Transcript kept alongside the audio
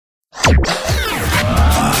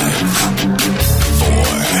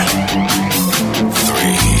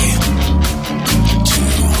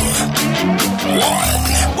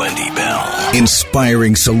Wendy Bell.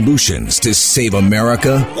 Inspiring solutions to save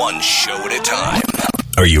America, one show at a time.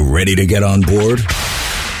 Are you ready to get on board?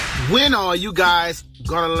 When are you guys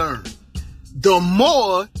gonna learn? The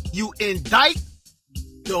more you indict,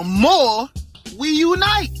 the more we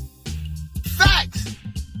unite. Facts.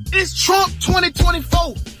 It's Trump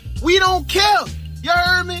 2024. We don't care. You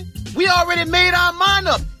heard me? We already made our mind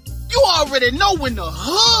up. You already know when the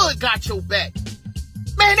hood got your back.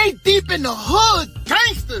 Man, they deep in the hood.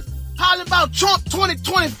 Gangsters hollering about Trump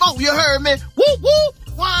 2024. You heard me? Whoop, whoop.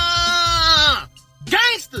 Wah.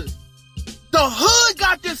 Gangsters. The hood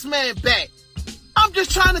got this man back. I'm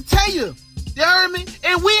just trying to tell you. You heard me?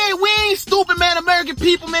 And we ain't stupid, man. American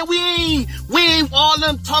people, man. We ain't all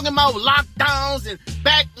them talking about lockdowns and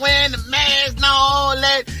back when the masks and all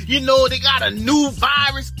that. You know, they got a new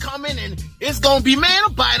virus coming and it's gonna be, man,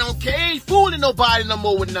 nobody don't care. Ain't fooling nobody no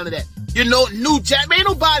more with none of that. You know, new jack, man,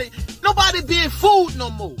 nobody being fooled no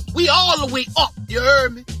more. We all the way up, you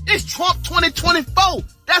heard me? It's Trump 2024.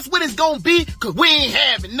 That's what it's gonna be, cause we ain't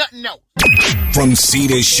having nothing else. From sea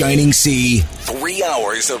to shining sea, 3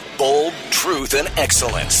 hours of bold truth and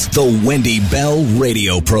excellence. The Wendy Bell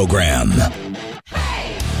Radio Program.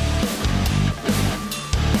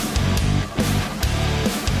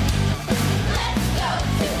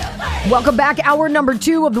 Welcome back. Hour number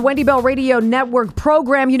 2 of the Wendy Bell Radio Network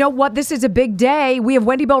program. You know what? This is a big day. We have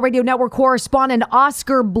Wendy Bell Radio Network correspondent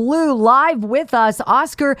Oscar Blue live with us.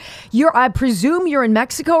 Oscar, I presume you're in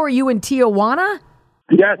Mexico. Are you in Tijuana?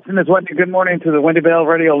 Yes, Ms. Wendy. Good morning to the Wendy Bell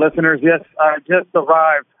Radio listeners. Yes, I just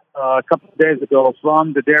arrived a couple of days ago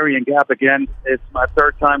from the Darien Gap again. It's my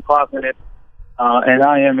third time crossing it, and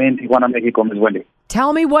I am in Tijuana, Mexico, Ms. Wendy.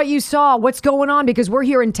 Tell me what you saw. What's going on? Because we're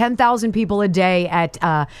hearing 10,000 people a day at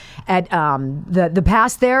the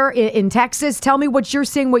pass there in Texas. Tell me what you're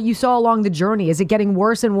seeing, what you saw along the journey. Is it getting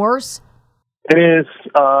worse and worse? It is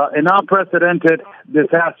an unprecedented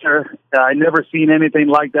disaster. I never seen anything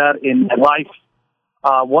like that in my life.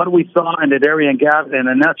 What we saw in the Darien Gap, in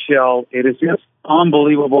a nutshell, it is just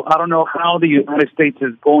unbelievable. I don't know how the United States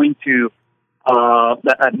is going to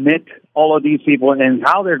admit all of these people and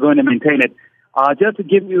how they're going to maintain it. Just to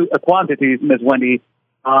give you a quantity, Ms. Wendy,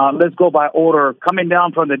 let's go by order. Coming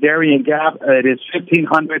down from the Darien Gap, it is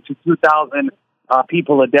 1,500 to 2,000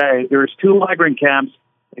 people a day. There's 2 migrant camps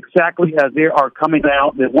exactly as they are coming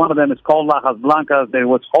out. One of them is called Lajas Blancas. That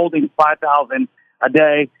was holding 5,000 a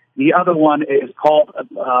day. The other one is called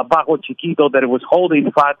Bajo Chiquito, that it was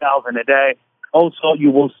holding 5,000 a day. Also,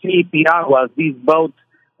 you will see piraguas, these boats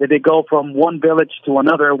that they go from one village to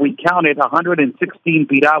another. We counted 116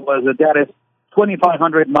 piraguas. That is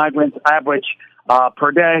 2,500 migrants average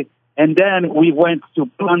per day. And then we went to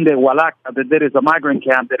Plan de Hualaca, that is a migrant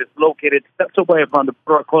camp that is located steps away from the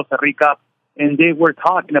border of Costa Rica. And they were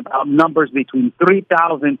talking about numbers between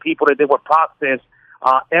 3,000 people that they were processed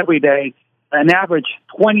every day. An average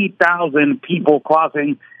 20,000 people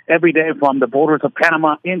crossing every day from the borders of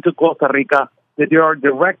Panama into Costa Rica, that they are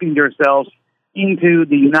directing themselves into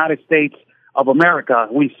the United States of America.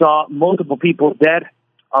 We saw multiple people dead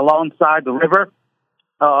alongside the river.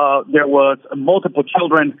 There was multiple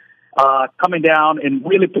children coming down in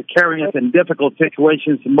really precarious and difficult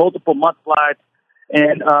situations, multiple mudslides.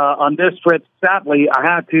 And on this trip, sadly, I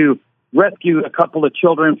had to rescue a couple of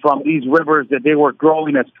children from these rivers that they were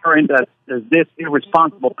growing as current as this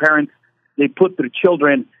irresponsible parents. They put their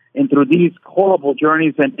children into these horrible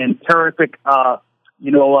journeys and terrific,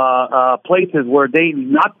 places where they're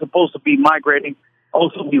not supposed to be migrating.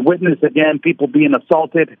 Also, we witnessed, again, people being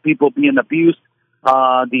assaulted, people being abused.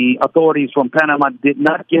 The authorities from Panama did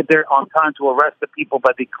not get there on time to arrest the people,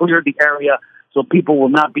 but they cleared the area so people will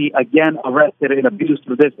not be, again, arrested and abused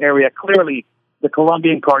through this area. Clearly, the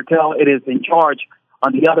Colombian cartel, it is in charge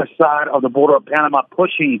on the other side of the border of Panama,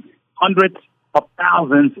 pushing hundreds of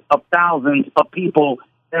thousands of people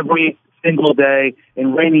every single day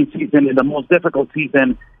in rainy season, in the most difficult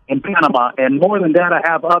season in Panama. And more than that, I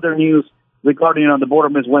have other news regarding on the border,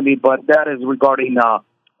 Ms. Wendy, but that is regarding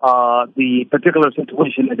the particular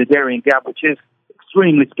situation in the Darien Gap, which is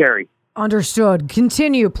extremely scary. Understood.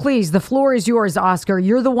 Continue, please. The floor is yours, Oscar.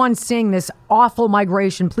 You're the one seeing this awful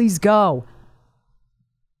migration. Please go.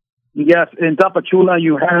 Yes, in Tapachula,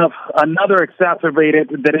 you have another exacerbated,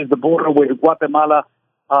 that is the border with Guatemala.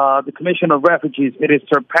 The Commission of Refugees, it is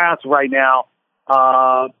surpassed right now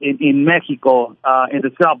in Mexico, in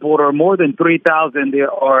the south border. More than 3,000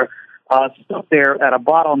 there are stuck there at a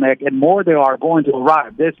bottleneck, and more they are going to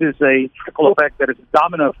arrive. This is a trickle effect, that is a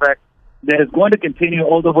domino effect that is going to continue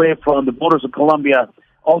all the way from the borders of Colombia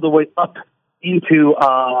all the way up into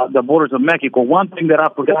the borders of Mexico. One thing that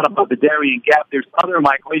I forgot about the Darien Gap, there's other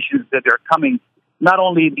migrations that are coming. Not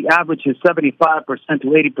only the average is 75% to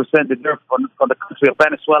 80% that they're from the country of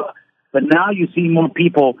Venezuela, but now you see more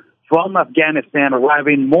people from Afghanistan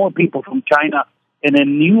arriving, more people from China, and a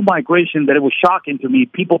new migration that it was shocking to me,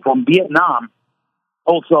 people from Vietnam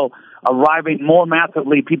also arriving more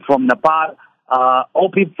massively, people from Nepal,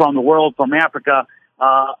 all people from the world, from Africa,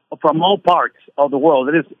 from all parts of the world.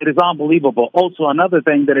 It is unbelievable. Also, another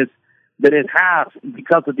thing that it has,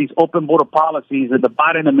 because of these open border policies of the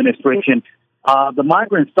Biden administration, the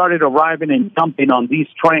migrants started arriving and jumping on these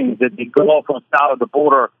trains that they go from south of the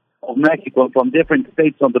border of Mexico, from different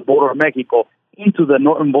states on the border of Mexico into the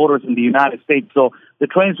northern borders in the United States. So the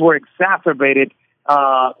trains were exacerbated,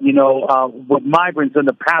 with migrants in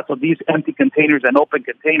the path of these empty containers and open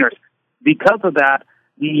containers. Because of that,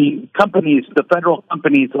 the companies, the federal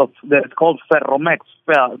companies that's called Ferromex,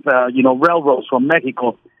 railroads from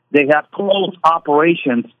Mexico, they have closed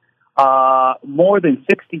operations. More than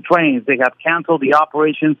 60 trains, they have canceled the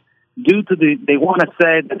operations due to they want to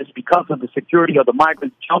say that it's because of the security of the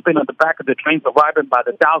migrants jumping on the back of the trains, arriving by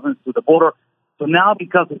the thousands to the border. So now,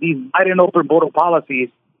 because of these Biden open border policies,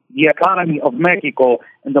 the economy of Mexico,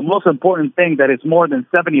 and the most important thing that is more than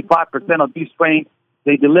 75% of these trains,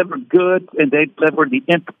 they deliver goods and they deliver the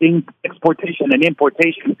exportation and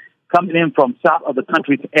importation coming in from south of the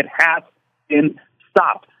country. It has been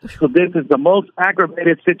stopped. So this is the most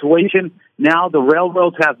aggravated situation. Now the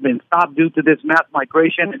railroads have been stopped due to this mass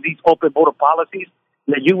migration and these open border policies,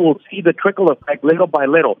 that you will see the trickle effect little by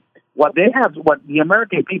little. What the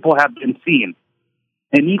American people have been seeing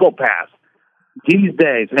in Eagle Pass these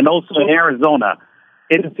days, and also in Arizona,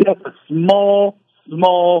 it is just a small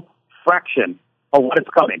fraction of what is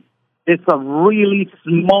coming. It's a really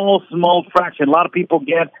small fraction. A lot of people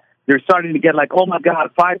they're starting to get like, oh my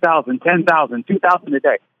God, 5,000, 10,000, 2,000 a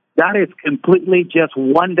day. That is completely just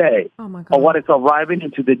one day of what is arriving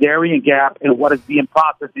into the Darien Gap and what is being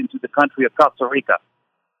processed into the country of Costa Rica.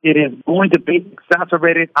 It is going to be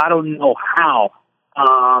exacerbated. I don't know how.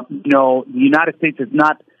 The United States is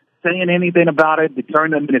not saying anything about it. The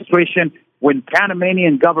current administration, when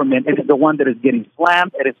Panamanian government, it is the one that is getting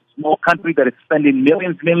slammed. It is a small country that is spending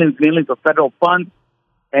millions of federal funds.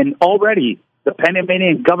 And already the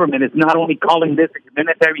Panamanian government is not only calling this a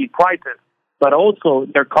humanitarian crisis, but also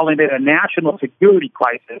they're calling it a national security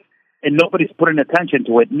crisis, and nobody's putting attention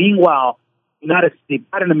to it. Meanwhile, the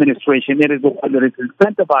Biden administration, it is the one that is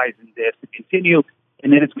incentivizing this to continue,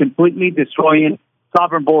 and it is completely destroying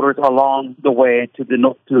sovereign borders along the way to the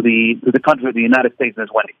country of the United States as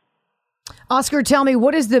well. Oscar, tell me,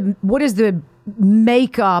 what is the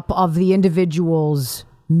makeup of the individuals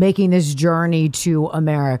making this journey to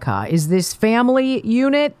America? Is this family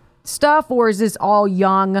unit stuff, or is this all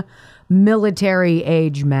young military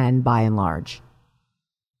age men by and large?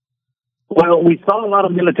 Well, we saw a lot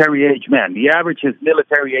of military age men. The average is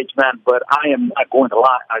military age men, but I am not going to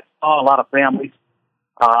lie. I saw a lot of families,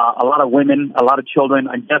 a lot of women, a lot of children.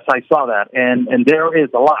 And yes, I saw that. And there is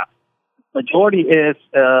a lot. Majority is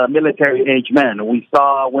military age men. We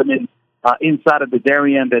saw women inside of the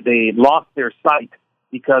Darien that they lost their sight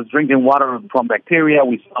because drinking water from bacteria.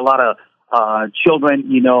 We saw a lot of children,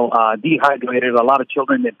 dehydrated, a lot of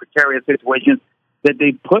children in precarious situations, that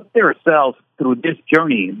they put themselves through this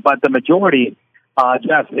journey. But the majority,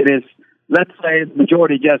 Jess, it is, let's say the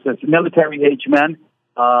majority, Jess, is military age men.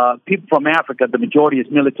 People from Africa, the majority is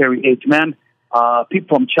military age men.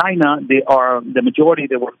 People from China, the majority,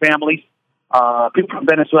 they were families. People from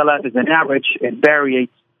Venezuela is an average. It varies,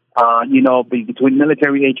 between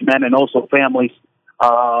military age men and also families.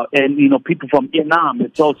 And people from Vietnam,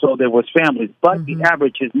 there was families, but the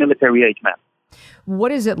average is military age men.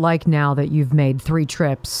 What is it like now that you've made 3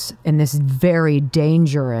 trips in this very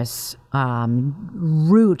dangerous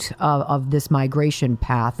route of this migration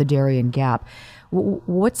path, the Darien Gap?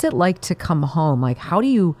 What's it like to come home? Like, how do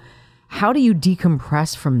you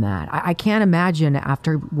decompress from that? I can't imagine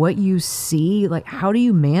after what you see. Like, how do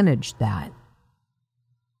you manage that?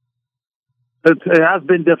 It has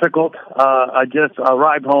been difficult. I just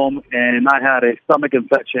arrived home and I had a stomach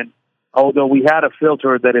infection. Although we had a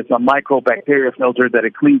filter that is a microbacteria filter that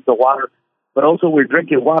it cleans the water, but also we're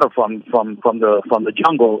drinking water from the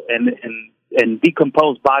jungle, and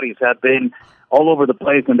decomposed bodies have been all over the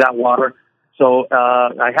place in that water. So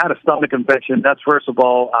I had a stomach infection. That's first of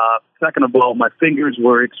all. Second of all, my fingers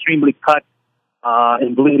were extremely cut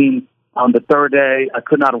and bleeding. On the third day, I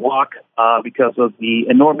could not walk because of the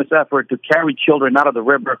enormous effort to carry children out of the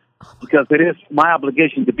river, because it is my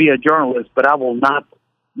obligation to be a journalist, but I will not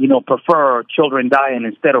prefer children dying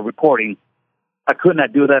instead of reporting. I could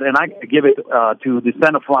not do that, and I give it to the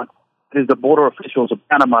Center Front. It is the border officials of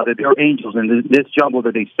Panama that they're angels in this jungle,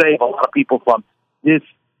 that they save a lot of people from this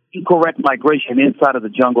incorrect migration inside of the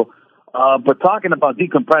jungle. But talking about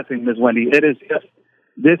decompressing, Ms. Wendy, it is just,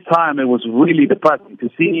 this time it was really depressing to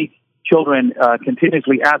see children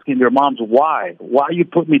continuously asking their moms, why you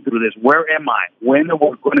put me through this? Where am I? When are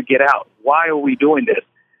we going to get out? Why are we doing this?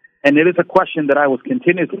 And it is a question that I was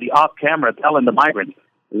continuously off camera telling the migrants,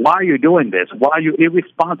 why are you doing this? Why are you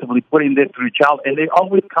irresponsibly putting this through your child? And they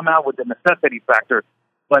always come out with the necessity factor.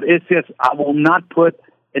 But it's just, I will not put,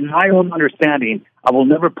 in my own understanding, I will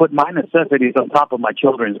never put my necessities on top of my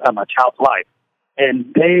children's, my child's life.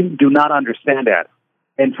 And they do not understand that.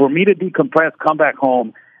 And for me to decompress, come back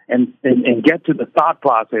home, and get to the thought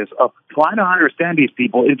process of trying to understand these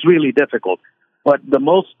people, it's really difficult. But the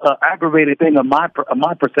most aggravated thing of my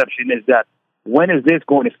perception is that when is this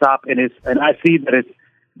going to stop? And I see that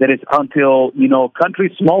it's until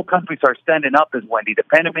small countries are standing up, as Wendy. The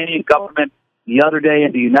Panamanian government the other day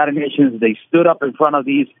in the United Nations, they stood up in front of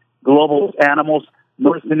these global animals,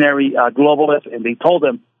 mercenary globalists, and they told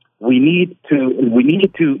them we need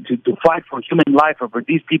to fight for human life and for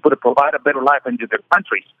these people to provide a better life into their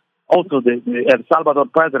countries. Also, the El Salvador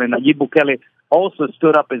president, Nayib Bukele, also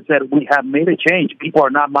stood up and said, we have made a change. People are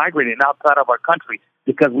not migrating outside of our country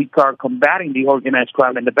because we are combating the organized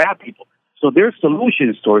crime and the bad people. So there's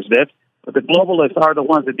solutions towards this, but the globalists are the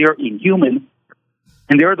ones that they're inhuman,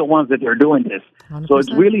 and they're the ones that they're doing this. 100%. So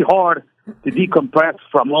it's really hard to decompress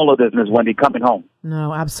from all of this, Ms. Wendy, coming home.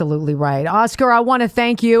 No, absolutely right. Oscar, I want to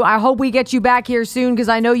thank you. I hope we get you back here soon because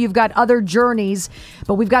I know you've got other journeys,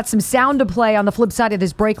 but we've got some sound to play on the flip side of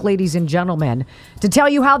this break, ladies and gentlemen, to tell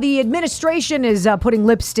you how the administration is putting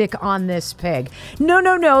lipstick on this pig.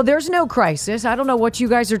 No, there's no crisis. I don't know what you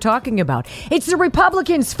guys are talking about. It's the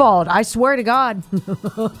Republicans' fault. I swear to God.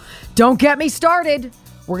 Don't get me started.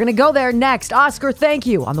 We're going to go there next. Oscar, thank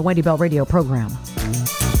you on the Wendy Bell Radio program.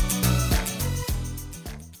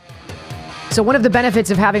 So one of the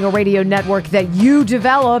benefits of having a radio network that you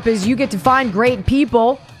develop is you get to find great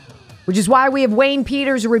people, which is why we have Wayne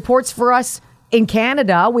Peters, who reports for us in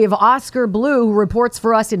Canada. We have Oscar Blue, who reports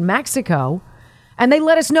for us in Mexico. And they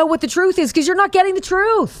let us know what the truth is because you're not getting the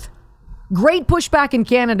truth. Great pushback in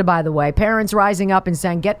Canada, by the way. Parents rising up and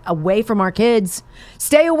saying, get away from our kids.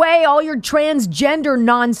 Stay away, all your transgender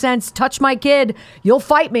nonsense. Touch my kid. You'll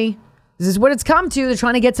fight me. This is what it's come to. They're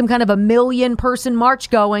trying to get some kind of a 1 million person march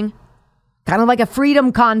going. Kind of like a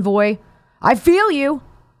freedom convoy. I feel you.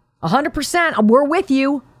 100%. We're with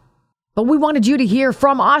you. But we wanted you to hear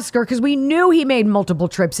from Oscar because we knew he made multiple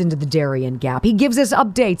trips into the Darien Gap. He gives us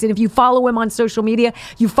updates. And if you follow him on social media,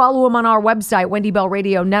 you follow him on our website, Wendy Bell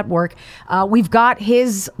Radio Network, we've got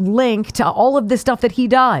his link to all of the stuff that he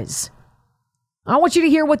does. I want you to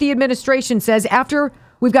hear what the administration says after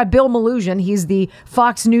we've got Bill Maloogian. He's the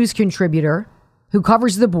Fox News contributor who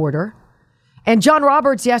covers the border. And John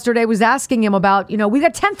Roberts yesterday was asking him about, we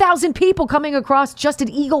got 10,000 people coming across just at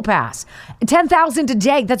Eagle Pass. 10,000 a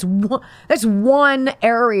day. That's one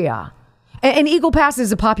area. And Eagle Pass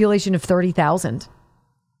is a population of 30,000.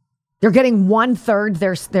 They're getting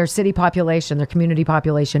 1/3 their city population, their community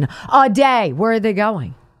population a day. Where are they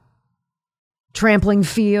going? Trampling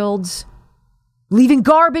fields, leaving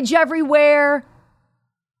garbage everywhere,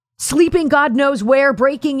 sleeping God knows where,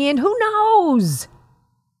 breaking in. Who knows?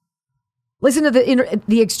 Listen to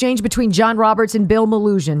the exchange between John Roberts and Bill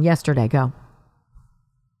Maloogian yesterday. Go.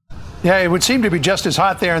 Yeah, it would seem to be just as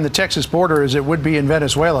hot there in the Texas border as it would be in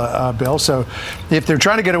Venezuela, Bill. So if they're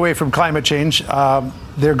trying to get away from climate change,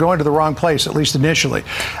 they're going to the wrong place, at least initially.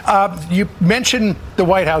 You mentioned the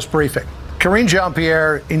White House briefing. Karine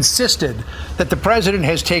Jean-Pierre insisted that the president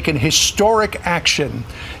has taken historic action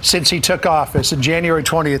since he took office on January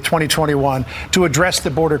 20th, 2021, to address the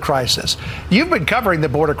border crisis. You've been covering the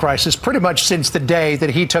border crisis pretty much since the day that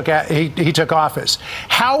he took office.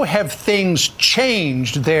 How have things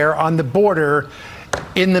changed there on the border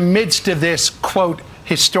in the midst of this, quote,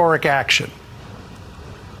 historic action?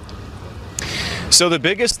 So the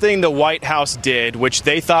biggest thing the White House did, which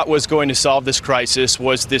they thought was going to solve this crisis,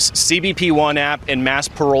 was this CBP One app and mass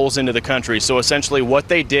paroles into the country. So essentially what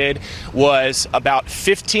they did was about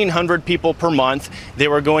 1,500 people per month. They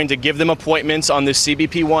were going to give them appointments on this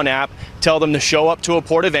CBP One app, tell them to show up to a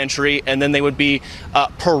port of entry, and then they would be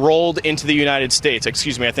paroled into the United States.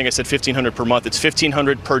 Excuse me, I think I said 1,500 per month. It's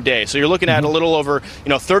 1,500 per day. So you're looking at a little over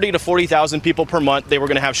 30 to 40,000 people per month. They were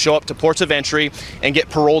going to have show up to ports of entry and get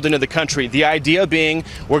paroled into the country. The idea being,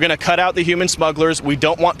 we're going to cut out the human smugglers. We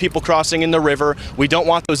don't want people crossing in the river. We don't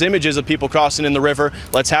want those images of people crossing in the river.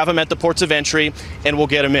 Let's have them at the ports of entry, and we'll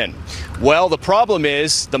get them in. Well, the problem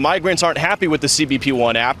is the migrants aren't happy with the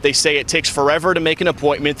CBP-1 app. They say it takes forever to make an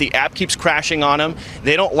appointment. The app keeps crashing on them.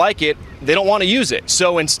 They don't like it. They don't want to use it.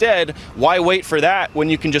 So instead, why wait for that when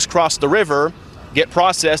you can just cross the river, get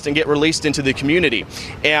processed, and get released into the community?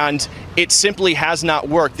 And it simply has not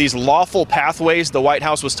worked. These lawful pathways the White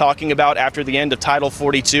House was talking about after the end of Title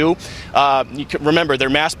 42, you can remember they're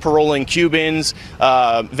mass paroling Cubans,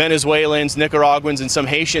 Venezuelans, Nicaraguans, and some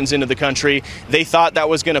Haitians into the country. They thought that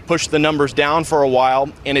was going to push the numbers down for a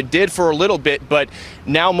while, and it did for a little bit, but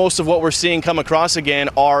now most of what we're seeing come across again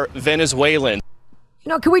are Venezuelans.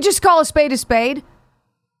 Can we just call a spade a spade?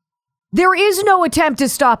 There is no attempt to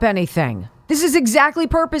stop anything. This is exactly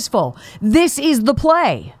purposeful. This is the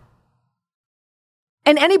play.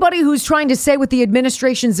 And anybody who's trying to say what the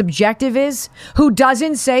administration's objective is, who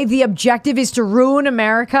doesn't say the objective is to ruin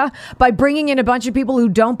America by bringing in a bunch of people who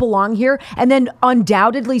don't belong here and then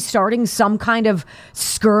undoubtedly starting some kind of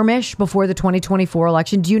skirmish before the 2024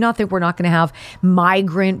 election, do you not think we're not going to have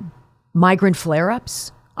migrant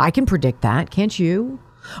flare-ups? I can predict that, can't you?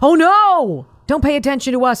 Oh no! Don't pay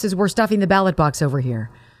attention to us as we're stuffing the ballot box over here.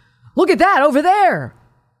 Look at that over there.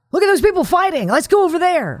 Look at those people fighting. Let's go over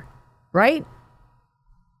there. Right?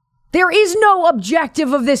 There is no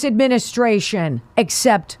objective of this administration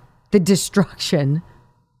except the destruction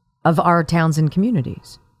of our towns and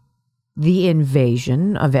communities. The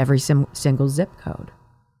invasion of every single zip code.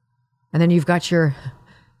 And then you've got your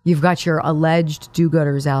alleged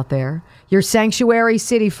do-gooders out there. Your sanctuary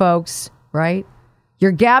city folks, right?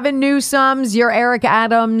 Your Gavin Newsoms, your Eric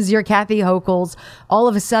Adams, your Kathy Hochul's. All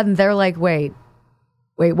of a sudden, they're like, wait,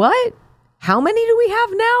 what? How many do we have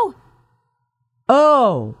now?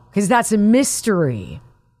 Oh, because that's a mystery.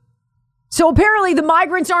 So apparently the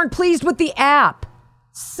migrants aren't pleased with the app.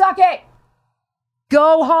 Suck it.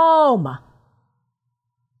 Go home.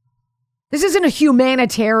 This isn't a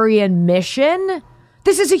humanitarian mission.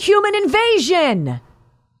 This is a human invasion.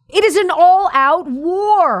 It is an all-out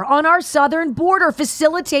war on our southern border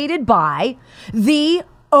facilitated by the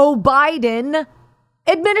Biden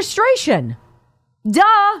administration.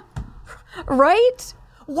 Duh. Right?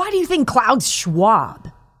 Why do you think Klaus Schwab,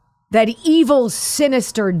 that evil,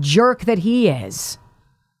 sinister jerk that he is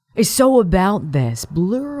so about this?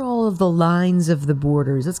 Blur all of the lines of the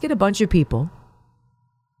borders. Let's get a bunch of people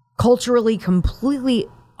culturally completely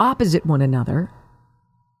opposite one another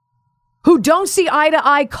who don't see eye to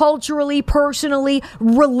eye culturally, personally,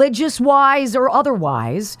 religious-wise, or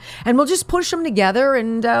otherwise, and we'll just push them together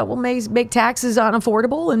and we'll make taxes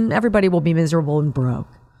unaffordable and everybody will be miserable and broke.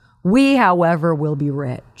 We, however, will be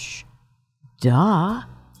rich. Duh.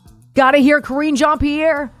 Gotta hear Karine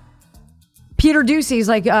Jean-Pierre. Peter Ducey's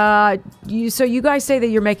like, so you guys say that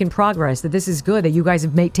you're making progress, that this is good, that you guys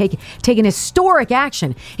have taken historic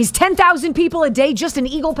action. Is 10,000 people a day just an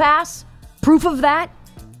Eagle Pass? Proof of that?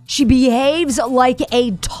 She behaves like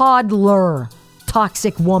a toddler.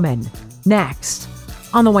 Toxic woman. Next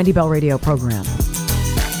on the Wendy Bell Radio program.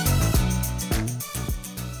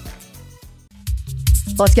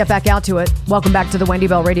 Let's get back out to it. Welcome back to the Wendy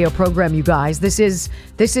Bell Radio program, you guys. This is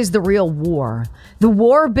the real war. The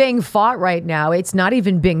war being fought right now, it's not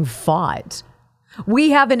even being fought.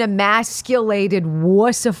 We have an emasculated,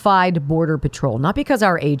 wussified border patrol. Not because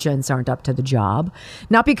our agents aren't up to the job.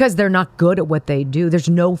 Not because they're not good at what they do. There's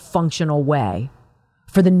no functional way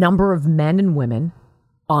for the number of men and women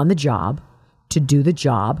on the job to do the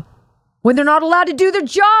job when they're not allowed to do their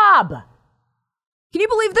job. Can you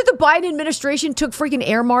believe that the Biden administration took freaking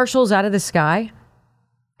air marshals out of the sky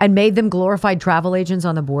and made them glorified travel agents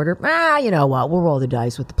on the border? You know what? We'll roll the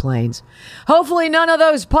dice with the planes. Hopefully none of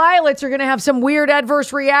those pilots are going to have some weird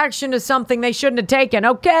adverse reaction to something they shouldn't have taken.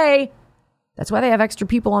 Okay. That's why they have extra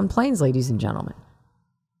people on planes, ladies and gentlemen.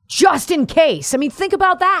 Just in case. I mean, think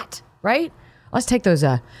about that, right? Let's take those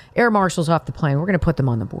air marshals off the plane. We're going to put them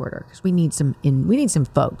on the border because we need some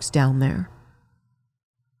folks down there.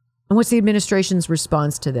 And what's the administration's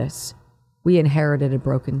response to this? We inherited a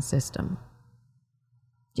broken system.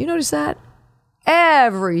 Do you notice that?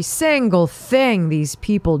 Every single thing these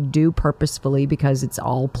people do purposefully because it's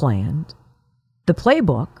all planned. The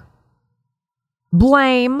playbook.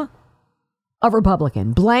 Blame a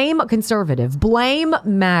Republican. Blame a conservative. Blame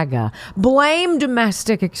MAGA. Blame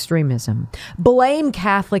domestic extremism. Blame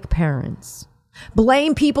Catholic parents.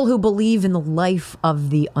 Blame people who believe in the life of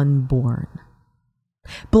the unborn.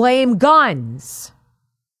 Blame guns.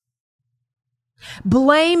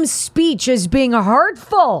 Blame speech as being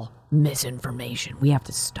hurtful. Misinformation. We have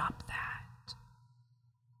to stop that.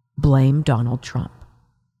 Blame Donald Trump.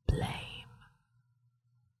 Blame.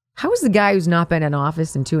 How is the guy who's not been in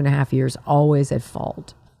office in 2.5 years always at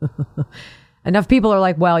fault? Enough people are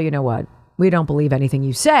like, well, you know what? We don't believe anything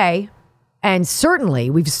you say. And certainly,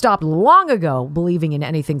 we've stopped long ago believing in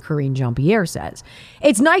anything Karine Jean-Pierre says.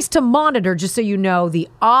 It's nice to monitor just so you know the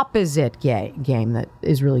opposite game that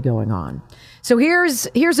is really going on. So here's a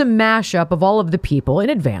mashup of all of the people in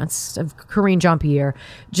advance of Karine Jean-Pierre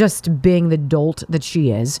just being the dolt that she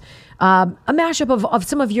is. A mashup of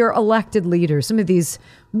some of your elected leaders, some of these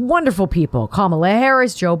wonderful people. Kamala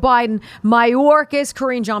Harris, Joe Biden, Mayorkas,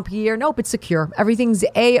 Karine Jean-Pierre. Nope, it's secure. Everything's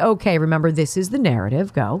A-OK. Remember, this is the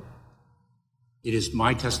narrative. Go. It is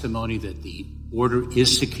my testimony that the border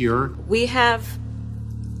is secure. We have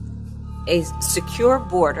a secure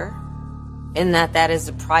border in that is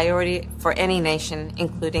a priority for any nation,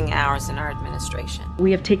 including ours and our administration.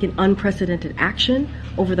 We have taken unprecedented action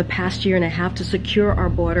over the past year and a half to secure our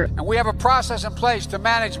border. And we have a process in place to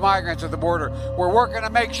manage migrants at the border. We're working to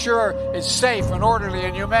make sure it's safe and orderly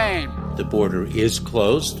and humane. The border is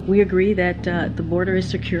closed. We agree that the border is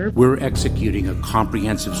secure. We're executing a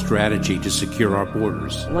comprehensive strategy to secure our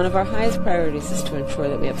borders. One of our highest priorities is to ensure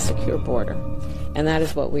that we have a secure border, and that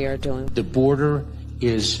is what we are doing. The border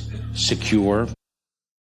is secure.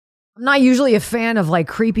 I'm not usually a fan of like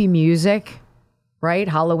creepy music, right?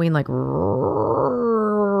 Halloween like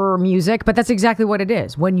music, but that's exactly what it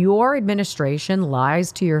is. When your administration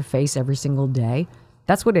lies to your face every single day,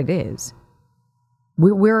 that's what it is.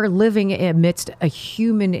 We're living amidst a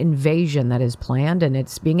human invasion that is planned and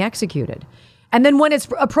it's being executed. And then when it's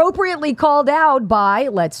appropriately called out by,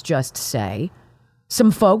 let's just say, some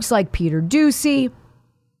folks like Peter Doocy,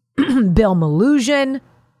 Bill Malhusian,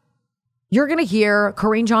 you're going to hear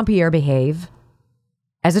Karine Jean-Pierre behave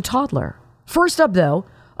as a toddler. First up, though,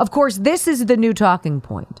 of course, this is the new talking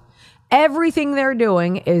point. Everything they're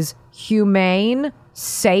doing is humane,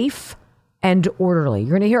 safe, and orderly. You're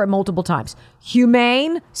going to hear it multiple times.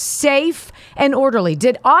 Humane, safe, and orderly.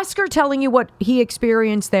 Did Oscar telling you what he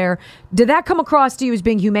experienced there, did that come across to you as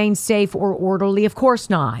being humane, safe, or orderly? Of course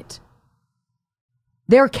not.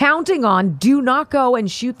 They're counting on, do not go and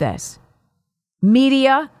shoot this.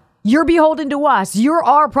 Media, you're beholden to us. You're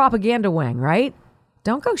our propaganda wing, right?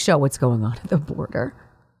 Don't go show what's going on at the border.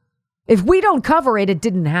 If we don't cover it, it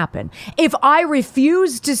didn't happen. If I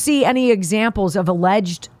refuse to see any examples of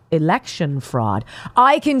alleged election fraud,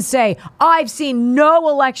 I can say, I've seen no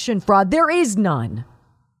election fraud. There is none.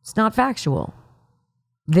 It's not factual.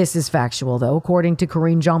 This is factual, though, according to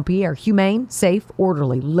Karine Jean-Pierre. Humane, safe,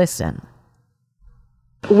 orderly. Listen.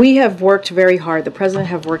 We have worked very hard. The president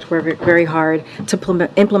have worked very, very hard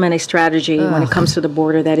to implement a strategy when it comes to the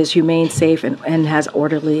border that is humane, safe, and has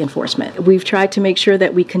orderly enforcement. We've tried to make sure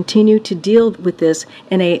that we continue to deal with this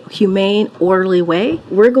in a humane, orderly way.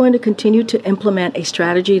 We're going to continue to implement a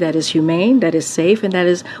strategy that is humane, that is safe, and that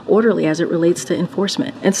is orderly as it relates to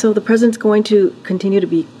enforcement. And so the president's going to continue to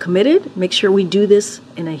be committed, make sure we do this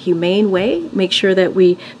in a humane way, make sure that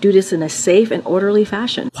we do this in a safe and orderly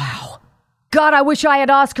fashion. Wow. God, I wish I had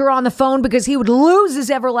Oscar on the phone because he would lose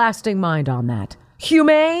his everlasting mind on that.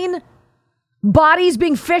 Humane? Bodies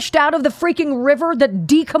being fished out of the freaking river that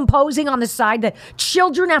decomposing on the side that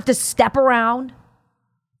children have to step around?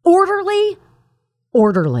 Orderly?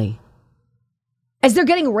 Orderly. As they're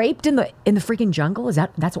getting raped in the freaking jungle?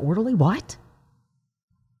 That's orderly? What?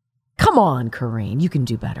 Come on, Karine, you can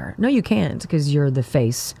do better. No, you can't, because you're the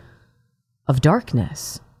face of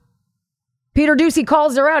darkness. Peter Doocy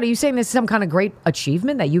calls her out. Are you saying this is some kind of great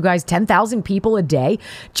achievement that you guys, 10,000 people a day,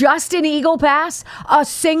 just in Eagle Pass, a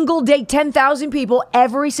single day, 10,000 people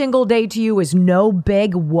every single day to you is no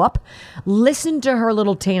big whoop? Listen to her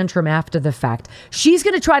little tantrum after the fact. She's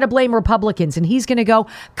going to try to blame Republicans and he's going to go,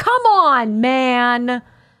 come on, man.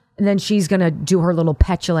 And then she's going to do her little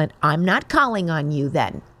petulant, I'm not calling on you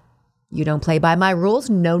then. You don't play by my rules?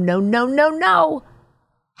 No, no, no, no, no.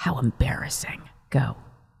 How embarrassing. Go.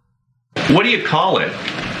 What do you call it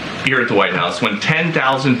here at the White House when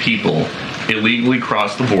 10,000 people illegally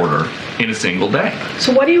cross the border in a single day?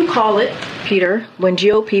 So what do you call it, Peter, when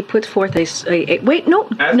GOP puts forth a wait, no,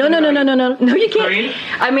 you can't. Karine?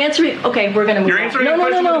 I'm answering. Okay, we're going to move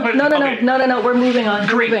on. No, we're moving on.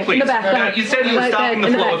 Karine, please. In the back. You said you were stopping the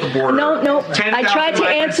flow at the border. No. I tried to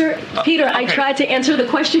answer, Peter, I tried to answer the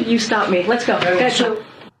question. You stopped me. Let's go.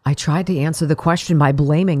 I tried to answer the question by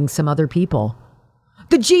blaming some other people.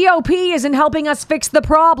 The GOP isn't helping us fix the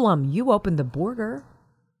problem. You opened the border.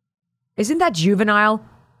 Isn't that juvenile?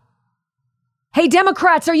 Hey,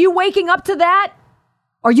 Democrats, are you waking up to that?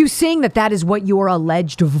 Are you seeing that that is what your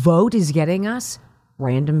alleged vote is getting us?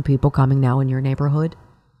 Random people coming now in your neighborhood.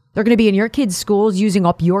 They're going to be in your kids' schools using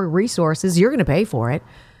up your resources. You're going to pay for it.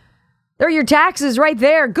 They're your taxes right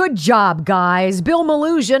there. Good job, guys. Bill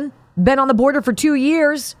Malhusian, been on the border for 2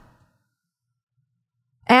 years.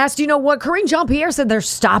 Asked, you know what? Karine Jean-Pierre said they're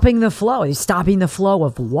stopping the flow. He's stopping the flow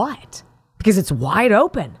of what? Because it's wide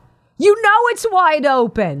open. You know it's wide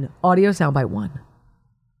open. Audio soundbite 1.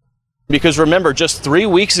 Because remember, just 3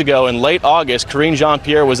 weeks ago in late August, Karine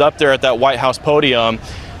Jean-Pierre was up there at that White House podium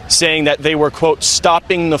saying that they were, quote,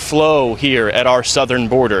 stopping the flow here at our southern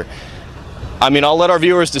border. I mean, I'll let our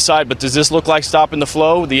viewers decide, but does this look like stopping the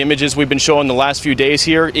flow? The images we've been showing the last few days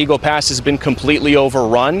here, Eagle Pass has been completely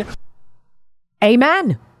overrun.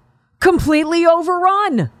 Amen. Completely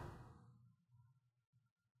overrun.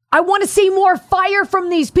 I want to see more fire from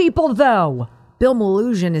these people, though. Bill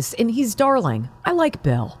Malhusian is, and he's darling. I like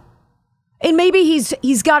Bill. And maybe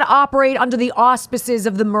he's got to operate under the auspices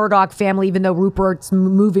of the Murdoch family, even though Rupert's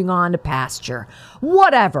moving on to pasture.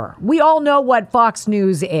 Whatever. We all know what Fox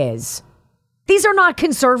News is. These are not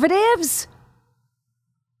conservatives.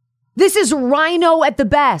 This is rhino at the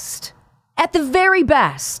best. At the very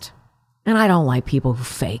best. And I don't like people who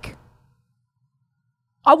fake.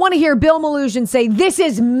 I want to hear Bill Malhusian say, this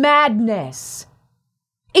is madness.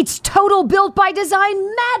 It's total built by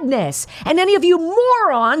design madness. And any of you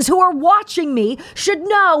morons who are watching me should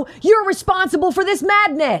know you're responsible for this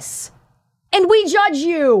madness. And we judge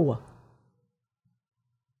you.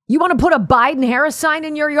 You want to put a Biden-Harris sign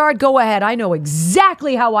in your yard? Go ahead. I know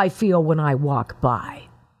exactly how I feel when I walk by.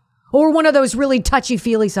 Or one of those really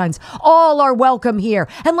touchy-feely signs. All are welcome here.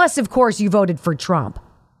 Unless, of course, you voted for Trump.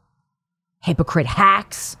 Hypocrite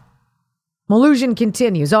hacks. Malhusian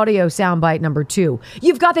continues, audio soundbite number 2.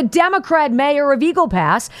 You've got the Democrat mayor of Eagle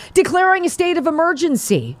Pass declaring a state of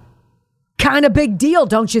emergency. Kind of big deal,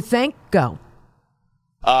 don't you think? Go.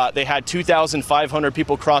 They had 2,500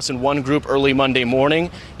 people cross in one group early Monday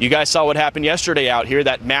morning. You guys saw what happened yesterday out here,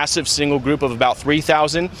 that massive single group of about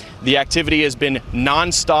 3,000. The activity has been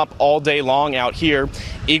nonstop all day long out here.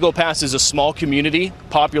 Eagle Pass is a small community,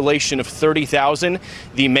 population of 30,000.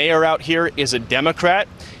 The mayor out here is a Democrat.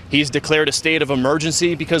 He's declared a state of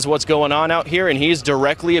emergency because of what's going on out here, and he's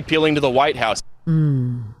directly appealing to the White House.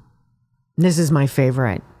 This is my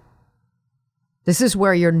favorite. This is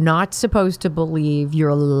where you're not supposed to believe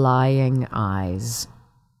your lying eyes.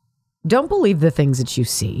 Don't believe the things that you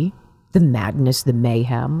see, the madness, the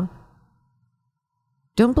mayhem.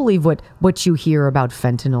 Don't believe what you hear about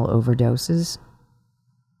fentanyl overdoses.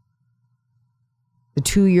 The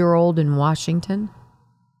 2-year-old in Washington,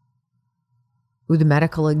 who the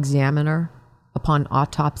medical examiner upon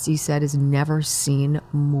autopsy said has never seen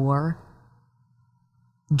more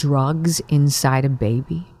drugs inside a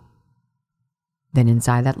baby than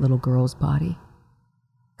inside that little girl's body,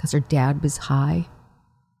 because her dad was high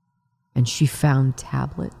and she found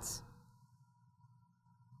tablets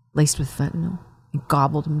laced with fentanyl and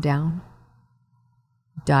gobbled him down,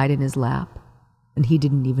 died in his lap, and he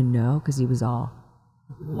didn't even know because he was all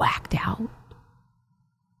whacked out.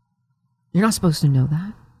 You're not supposed to know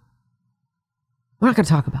that. We're not going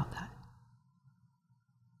to talk about that.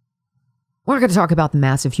 We're not going to talk about the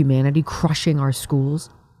massive humanity crushing our schools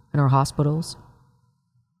and our hospitals.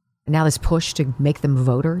 And now this push to make them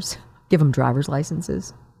voters, give them driver's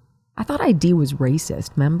licenses. I thought ID was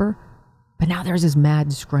racist, remember? But now there's this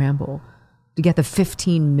mad scramble to get the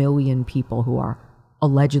 15 million people who are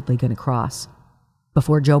allegedly going to cross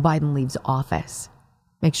before Joe Biden leaves office.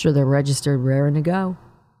 Make sure they're registered, raring to go.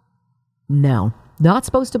 No, not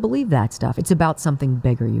supposed to believe that stuff. It's about something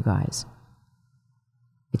bigger, you guys.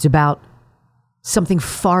 It's about something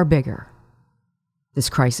far bigger. This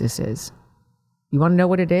crisis is. You want to know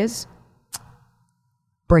what it is?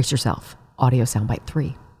 Brace yourself. Audio soundbite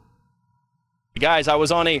 3. Guys, I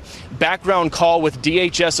was on a background call with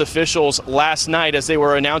DHS officials last night as they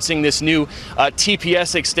were announcing this new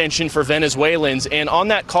TPS extension for Venezuelans. And on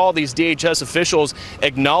that call, these DHS officials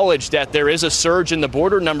acknowledged that there is a surge in the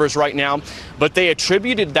border numbers right now, but they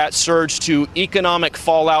attributed that surge to economic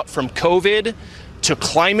fallout from COVID, to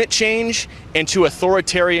climate change, and to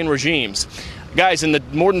authoritarian regimes. Guys, in the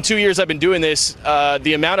more than 2 years I've been doing this,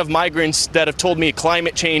 the amount of migrants that have told me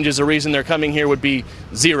climate change is the reason they're coming here would be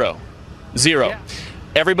zero. Yeah.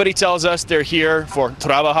 Everybody tells us they're here for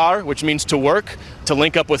trabajar, which means to work, to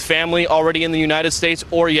link up with family already in the United States,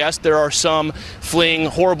 or yes, there are some fleeing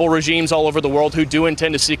horrible regimes all over the world who do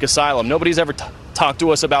intend to seek asylum. Nobody's ever talk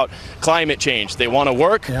to us about climate change. They want to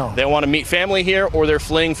work, they want to meet family here, or they're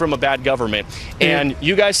fleeing from a bad government. And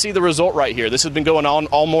you guys see the result right here. This has been going on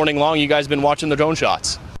all morning long. You guys have been watching the drone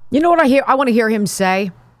shots. You know what I want to hear him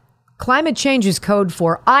say? Climate change is code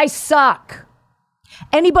for I suck.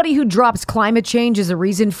 Anybody who drops climate change as a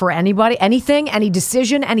reason for anything, any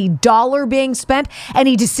decision, any dollar being spent,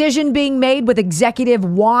 any decision being made with executive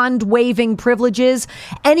wand waving privileges,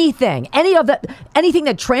 anything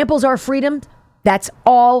that tramples our freedom, that's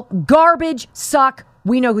all garbage, suck.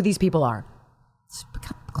 We know who these people are. It's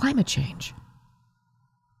climate change.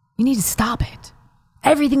 We need to stop it.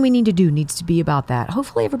 Everything we need to do needs to be about that.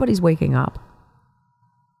 Hopefully everybody's waking up.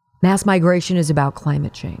 Mass migration is about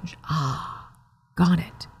climate change. Got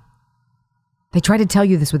it. They try to tell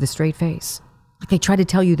you this with a straight face. Like they try to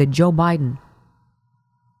tell you that Joe Biden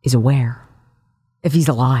is aware, if he's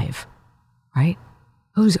alive, right?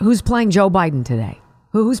 Who's playing Joe Biden today?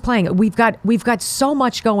 Who's playing it? We've got so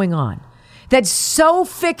much going on that's so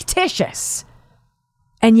fictitious.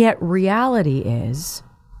 And yet reality is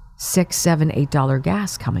 $6, $7, $8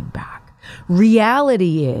 gas coming back.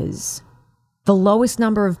 Reality is the lowest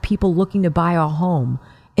number of people looking to buy a home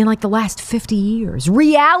in like the last 50 years.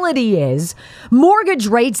 Reality is mortgage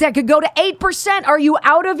rates that could go to 8%. Are you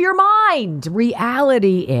out of your mind?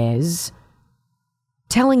 Reality is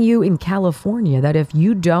telling you in California that if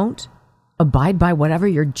you don't abide by whatever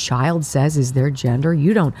your child says is their gender,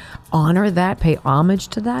 you don't honor that, pay homage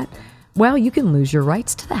to that, well, you can lose your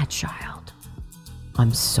rights to that child.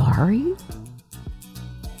 I'm sorry?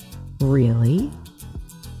 Really?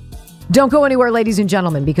 Don't go anywhere, ladies and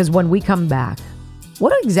gentlemen, because when we come back,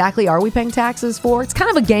 what exactly are we paying taxes for? It's kind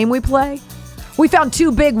of a game we play. We found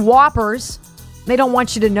 2 big whoppers they don't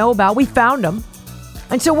want you to know about. We found them.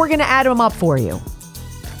 And so we're going to add them up for you.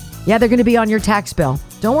 Yeah, they're going to be on your tax bill.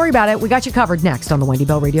 Don't worry about it. We got you covered next on the Wendy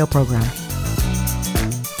Bell Radio program.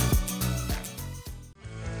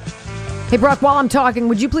 Hey, Brock, while I'm talking,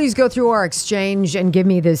 would you please go through our exchange and give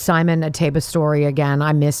me this Simon Ateba story again?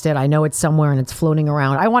 I missed it. I know it's somewhere and it's floating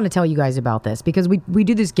around. I want to tell you guys about this because we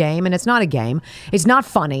do this game and it's not a game. It's not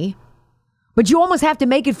funny, but you almost have to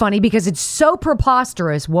make it funny because it's so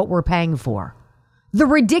preposterous what we're paying for. The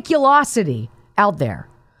ridiculosity out there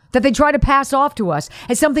that they try to pass off to us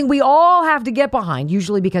as something we all have to get behind,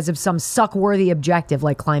 usually because of some suck-worthy objective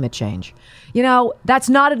like climate change. You know, that's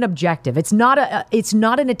not an objective. It's not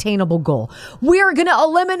an attainable goal. We're going to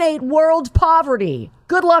eliminate world poverty.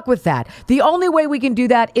 Good luck with that. The only way we can do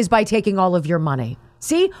that is by taking all of your money.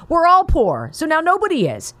 See, we're all poor, so now nobody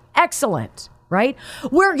is. Excellent, right?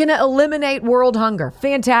 We're going to eliminate world hunger.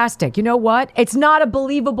 Fantastic. You know what? It's not a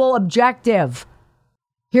believable objective.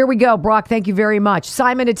 Here we go, Brock. Thank you very much.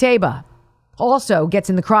 Simon Ateba also gets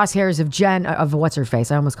in the crosshairs of what's her face.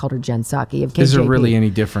 I almost called her Jen Psaki of KJP. Is there really any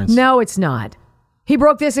difference? No, it's not. He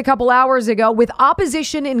broke this a couple hours ago. With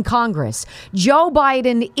opposition in Congress, Joe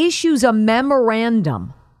Biden issues a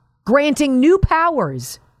memorandum granting new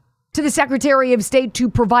powers to the Secretary of State to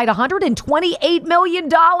provide $128 million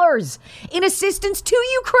in assistance to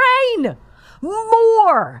Ukraine.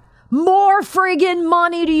 More friggin'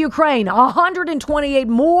 money to Ukraine. $128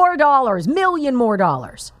 million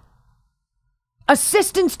more.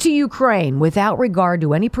 Assistance to Ukraine without regard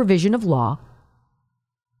to any provision of law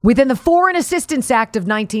within the Foreign Assistance Act of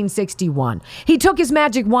 1961. He took his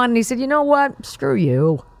magic wand and he said, you know what? Screw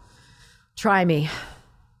you. Try me.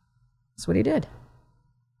 That's what he did.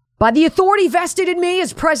 By the authority vested in me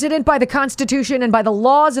as president by the Constitution and by the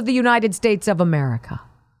laws of the United States of America,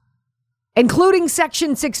 including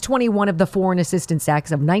Section 621 of the Foreign Assistance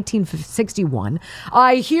Act of 1961,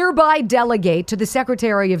 I hereby delegate to the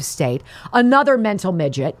Secretary of State, another mental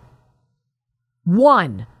midget,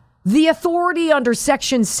 1, the authority under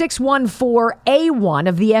Section 614A1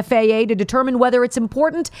 of the FAA to determine whether it's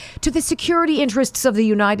important to the security interests of the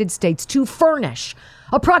United States to furnish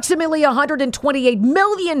approximately $128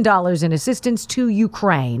 million in assistance to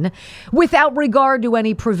Ukraine without regard to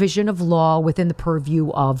any provision of law within the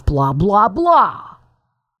purview of blah, blah, blah.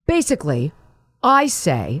 Basically, I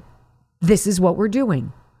say, this is what we're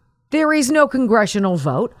doing. There is no congressional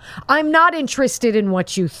vote. I'm not interested in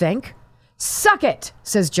what you think. Suck it,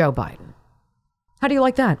 says Joe Biden. How do you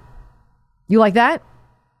like that? You like that?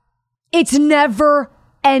 It's never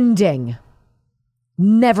ending.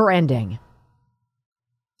 Never ending.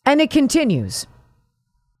 And it continues.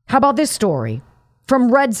 How about this story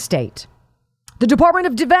from Red State? The Department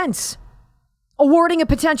of Defense awarding a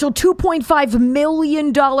potential $2.5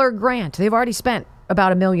 million grant. They've already spent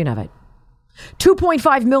about $1 million of it.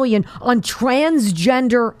 $2.5 million on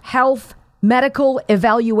transgender health medical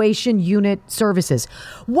evaluation unit services.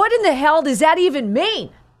 What in the hell does that even mean?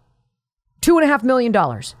 $2.5 million.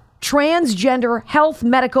 Transgender Health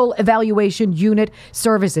Medical Evaluation Unit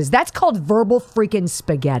Services. That's called verbal freaking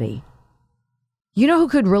spaghetti. You know who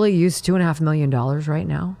could really use $2.5 million right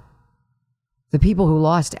now? The people who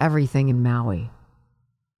lost everything in Maui.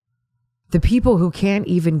 The people who can't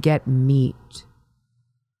even get meat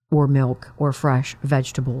or milk or fresh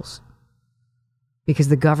vegetables because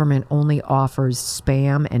the government only offers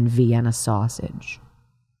Spam and Vienna sausage.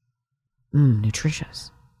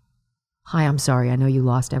 Nutritious. Hi, I'm sorry. I know you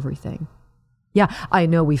lost everything. Yeah, I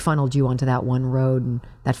know we funneled you onto that one road and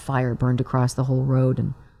that fire burned across the whole road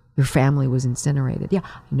and your family was incinerated. Yeah,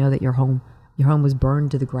 I know that your home was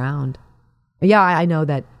burned to the ground. Yeah, I know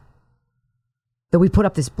that we put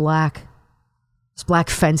up this black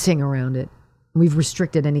fencing around it. We've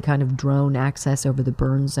restricted any kind of drone access over the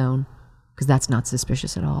burn zone because that's not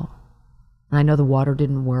suspicious at all. And I know the water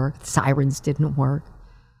didn't work. The sirens didn't work.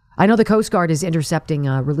 I know the Coast Guard is intercepting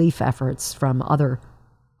relief efforts from other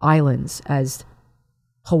islands as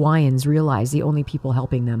Hawaiians realize the only people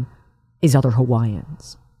helping them is other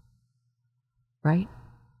Hawaiians. Right?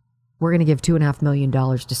 We're going to give $2.5 million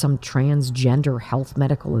to some transgender health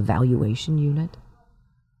medical evaluation unit.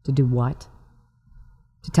 To do what?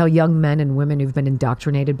 To tell young men and women who've been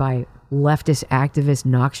indoctrinated by leftist activist,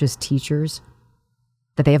 noxious teachers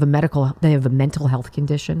that they have a mental health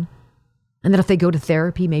condition, and that if they go to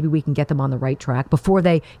therapy, maybe we can get them on the right track before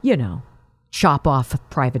they, chop off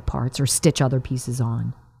private parts or stitch other pieces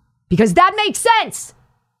on. Because that makes sense.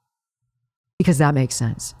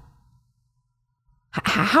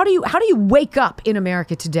 How do you wake up in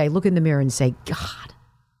America today, look in the mirror and say, God,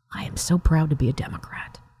 I am so proud to be a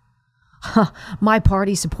Democrat. My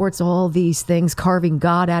party supports all these things, carving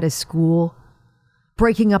God out of school,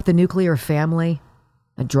 breaking up the nuclear family,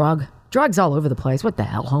 drugs all over the place. What the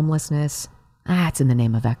hell? Homelessness. It's in the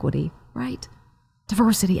name of equity, right?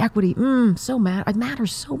 Diversity, equity. It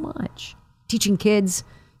matters so much. Teaching kids,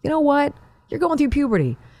 you know what? You're going through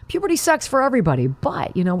puberty. Puberty sucks for everybody,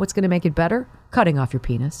 but you know what's going to make it better? Cutting off your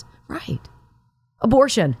penis. Right.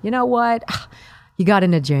 Abortion. You know what? You got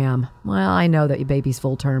in a jam. Well, I know that your baby's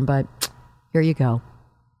full term, but here you go.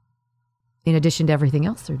 In addition to everything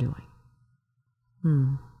else they're doing.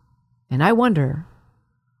 And I wonder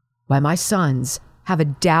why my sons have a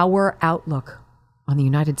dour outlook on the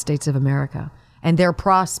United States of America and their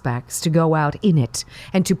prospects to go out in it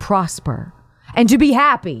and to prosper and to be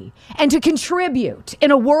happy and to contribute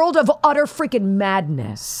in a world of utter freaking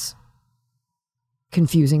madness.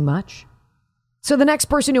 Confusing much? So the next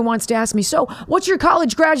person who wants to ask me, so what's your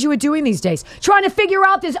college graduate doing these days? Trying to figure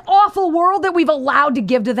out this awful world that we've allowed to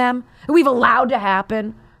give to them, that we've allowed to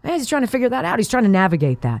happen. He's trying to figure that out. He's trying to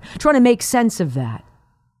navigate that, trying to make sense of that.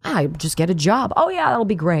 Just get a job. Oh, yeah, that'll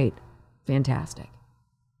be great. Fantastic.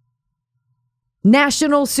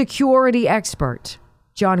 National security expert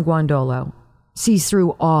John Guandolo sees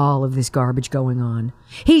through all of this garbage going on.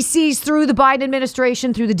 He sees through the Biden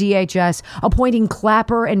administration, through the DHS, appointing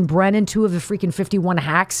Clapper and Brennan, 2 of the freaking 51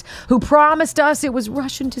 hacks who promised us it was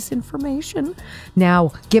Russian disinformation.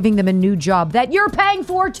 Now giving them a new job that you're paying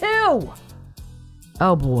for too.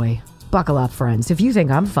 Oh boy, buckle up, friends. If you think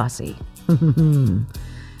I'm fussy,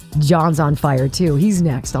 John's on fire too. He's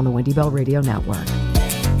next on the Wendy Bell Radio Network.